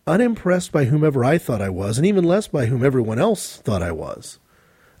 unimpressed by whomever I thought I was, and even less by whom everyone else thought I was.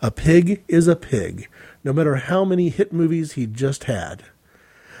 A pig is a pig, no matter how many hit movies he'd just had.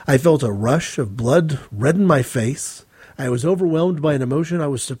 I felt a rush of blood redden my face. I was overwhelmed by an emotion I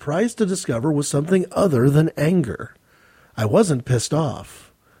was surprised to discover was something other than anger. I wasn't pissed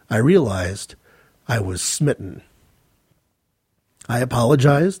off. I realized I was smitten. I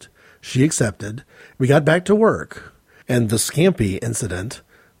apologized. She accepted. We got back to work, and the scampi incident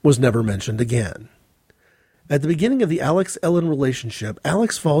was never mentioned again. At the beginning of the Alex-Ellen relationship,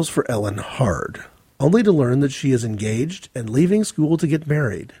 Alex falls for Ellen hard, only to learn that she is engaged and leaving school to get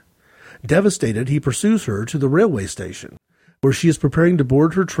married. Devastated, he pursues her to the railway station, where she is preparing to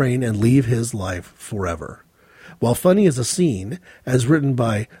board her train and leave his life forever. While funny as a scene, as written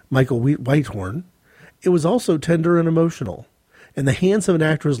by Michael Whitehorn, it was also tender and emotional. In the hands of an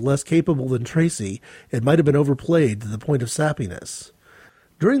actress less capable than Tracy, it might have been overplayed to the point of sappiness.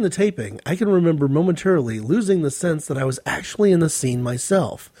 During the taping, I can remember momentarily losing the sense that I was actually in the scene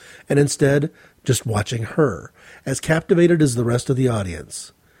myself, and instead just watching her, as captivated as the rest of the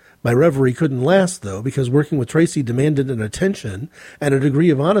audience. My reverie couldn't last, though, because working with Tracy demanded an attention and a degree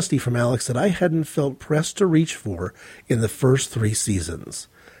of honesty from Alex that I hadn't felt pressed to reach for in the first 3 seasons.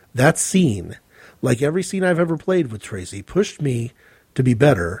 That scene, like every scene I've ever played with Tracy, pushed me to be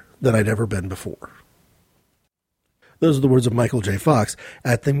better than I'd ever been before. Those are the words of Michael J. Fox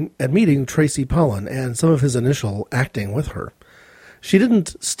at meeting Tracy Pollan and some of his initial acting with her. She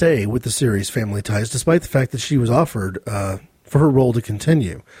didn't stay with the series Family Ties, despite the fact that she was offered for her role to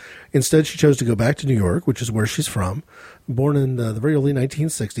continue. Instead, she chose to go back to New York, which is where she's from, born in the very early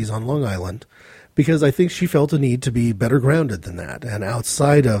 1960s on Long Island, because I think she felt a need to be better grounded than that and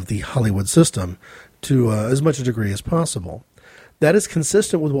outside of the Hollywood system to as much a degree as possible. That is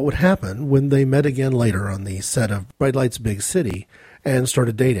consistent with what would happen when they met again later on the set of Bright Lights, Big City and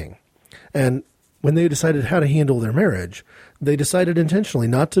started dating. And when they decided how to handle their marriage, they decided intentionally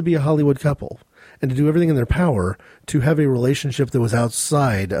not to be a Hollywood couple and to do everything in their power to have a relationship that was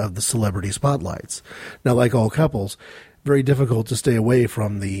outside of the celebrity spotlights. Now, like all couples, very difficult to stay away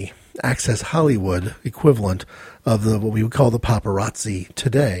from the Access Hollywood equivalent of what we would call the paparazzi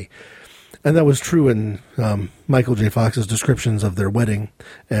today. And that was true in Michael J. Fox's descriptions of their wedding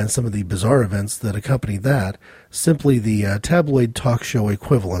and some of the bizarre events that accompanied that. Simply the tabloid talk show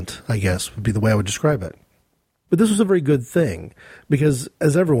equivalent, I guess, would be the way I would describe it. But this was a very good thing because,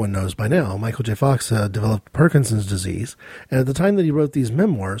 as everyone knows by now, Michael J. Fox developed Parkinson's disease. And at the time that he wrote these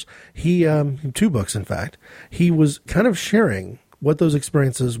memoirs, 2 books, in fact, he was kind of sharing what those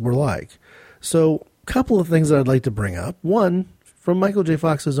experiences were like. So a couple of things that I'd like to bring up. One, from Michael J.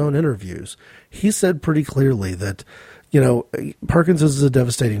 Fox's own interviews, he said pretty clearly that, Parkinson's is a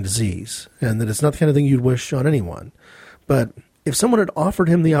devastating disease and that it's not the kind of thing you'd wish on anyone. But if someone had offered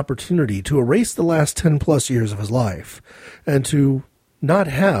him the opportunity to erase the last 10 plus years of his life and to not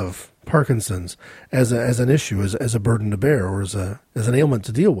have Parkinson's as an issue, as a burden to bear or as an ailment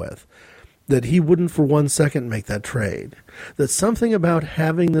to deal with, that he wouldn't for 1 second make that trade. That something about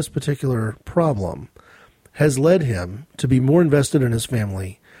having this particular problem has led him to be more invested in his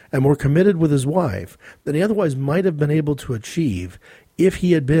family and more committed with his wife than he otherwise might have been able to achieve if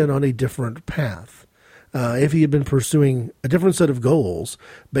he had been on a different path, if he had been pursuing a different set of goals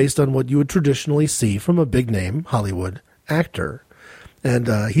based on what you would traditionally see from a big-name Hollywood actor. And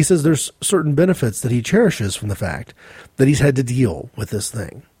he says there's certain benefits that he cherishes from the fact that he's had to deal with this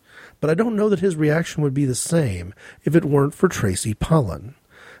thing. But I don't know that his reaction would be the same if it weren't for Tracy Pollan,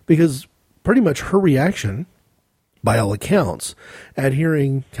 because pretty much her reaction, by all accounts, at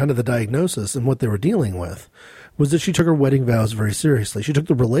hearing kind of the diagnosis and what they were dealing with, was that she took her wedding vows very seriously. She took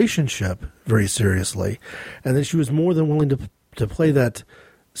the relationship very seriously, and that she was more than willing to play that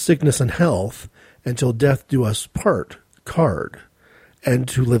sickness and health until death do us part card, and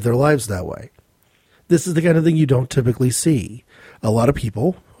to live their lives that way. This is the kind of thing you don't typically see. A lot of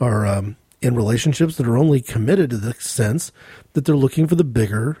people are in relationships that are only committed to the sense that they're looking for the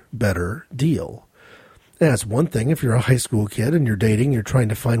bigger, better deal. And that's one thing. If you're a high school kid and you're dating, you're trying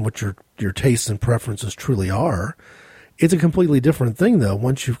to find what your tastes and preferences truly are. It's a completely different thing, though,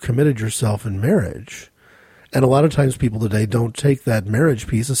 once you've committed yourself in marriage. And a lot of times people today don't take that marriage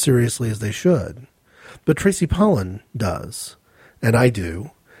piece as seriously as they should. But Tracy Pollan does, and I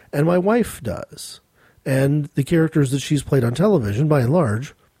do, and my wife does. And the characters that she's played on television, by and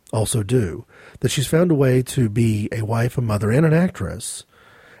large, also do. That she's found a way to be a wife, a mother, and an actress,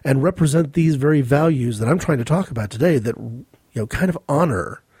 and represent these very values that I'm trying to talk about today that, kind of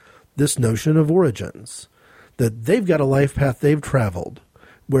honor this notion of origins. That they've got a life path they've traveled,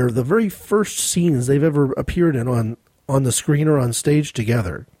 where the very first scenes they've ever appeared in on the screen or on stage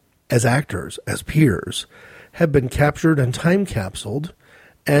together, as actors, as peers, have been captured and time capsuled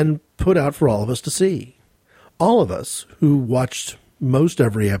and put out for all of us to see. All of us who watched most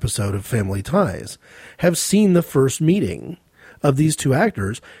every episode of Family Ties have seen the first meeting of these 2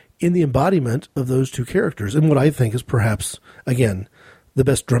 actors in the embodiment of those 2 characters in what I think is perhaps, again, the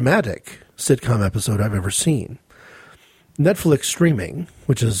best dramatic sitcom episode I've ever seen. Netflix streaming,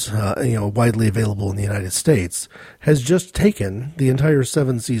 which is widely available in the United States, has just taken the entire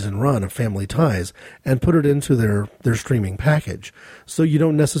 7-season run of Family Ties and put it into their streaming package. So you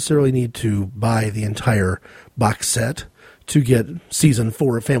don't necessarily need to buy the entire box set to get season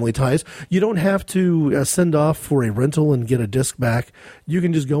 4 of Family Ties. You don't have to send off for a rental and get a disc back. You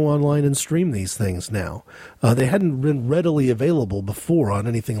can just go online and stream these things now. They hadn't been readily available before on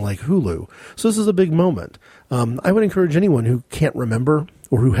anything like Hulu. So this is a big moment. I would encourage anyone who can't remember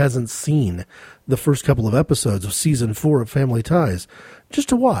or who hasn't seen the first couple of episodes of season 4 of Family Ties just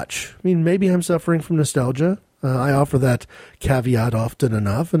to watch. I mean, maybe I'm suffering from nostalgia. I offer that caveat often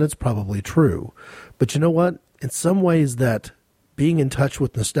enough, and it's probably true. But you know what? In some ways, that being in touch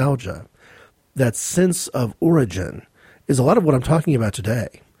with nostalgia, that sense of origin, is a lot of what I'm talking about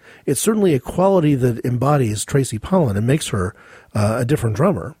today. It's certainly a quality that embodies Tracy Pollan and makes her a different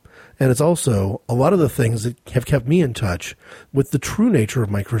drummer. And it's also a lot of the things that have kept me in touch with the true nature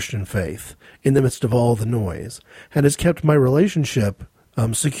of my Christian faith in the midst of all the noise, and has kept my relationship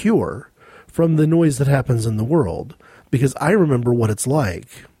secure from the noise that happens in the world, because I remember what it's like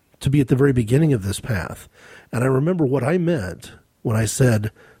to be at the very beginning of this path, and I remember what I meant when I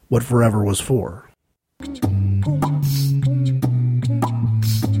said what forever was for.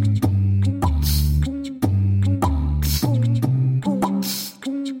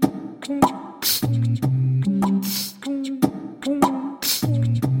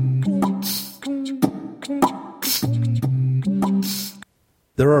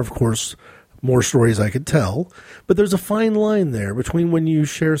 There are, of course, more stories I could tell, but there's a fine line there between when you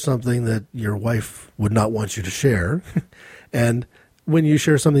share something that your wife would not want you to share and when you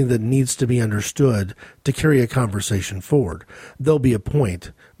share something that needs to be understood to carry a conversation forward. There'll be a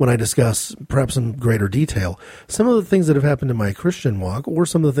point when I discuss, perhaps in greater detail, some of the things that have happened in my Christian walk or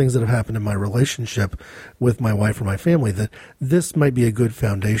some of the things that have happened in my relationship with my wife or my family that this might be a good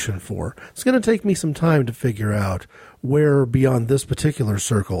foundation for. It's going to take me some time to figure out where beyond this particular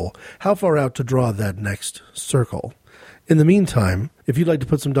circle, how far out to draw that next circle. In the meantime, if you'd like to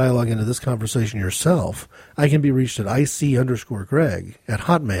put some dialogue into this conversation yourself, I can be reached at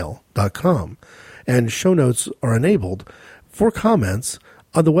ic_greg@hotmail.com, and show notes are enabled for comments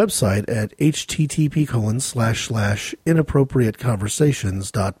on the website at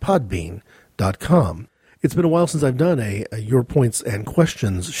http://inappropriateconversations.podbean.com. It's been a while since I've done a Your Points and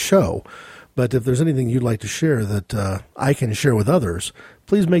Questions show, but if there's anything you'd like to share that I can share with others,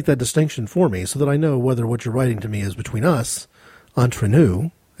 please make that distinction for me so that I know whether what you're writing to me is between us, entre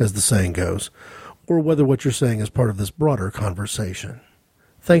nous, as the saying goes, or whether what you're saying is part of this broader conversation.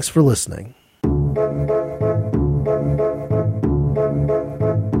 Thanks for listening.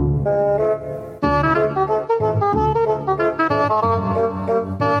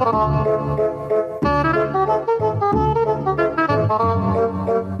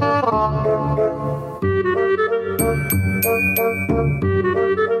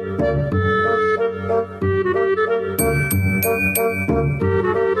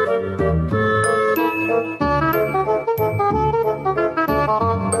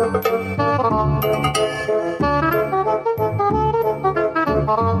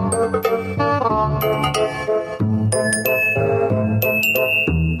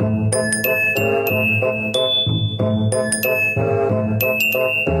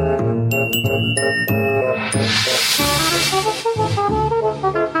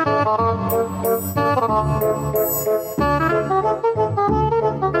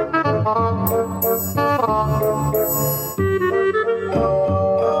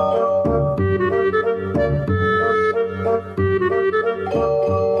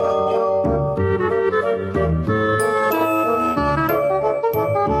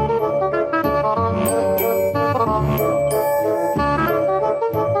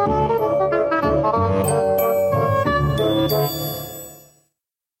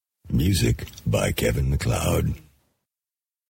 Music by Kevin MacLeod.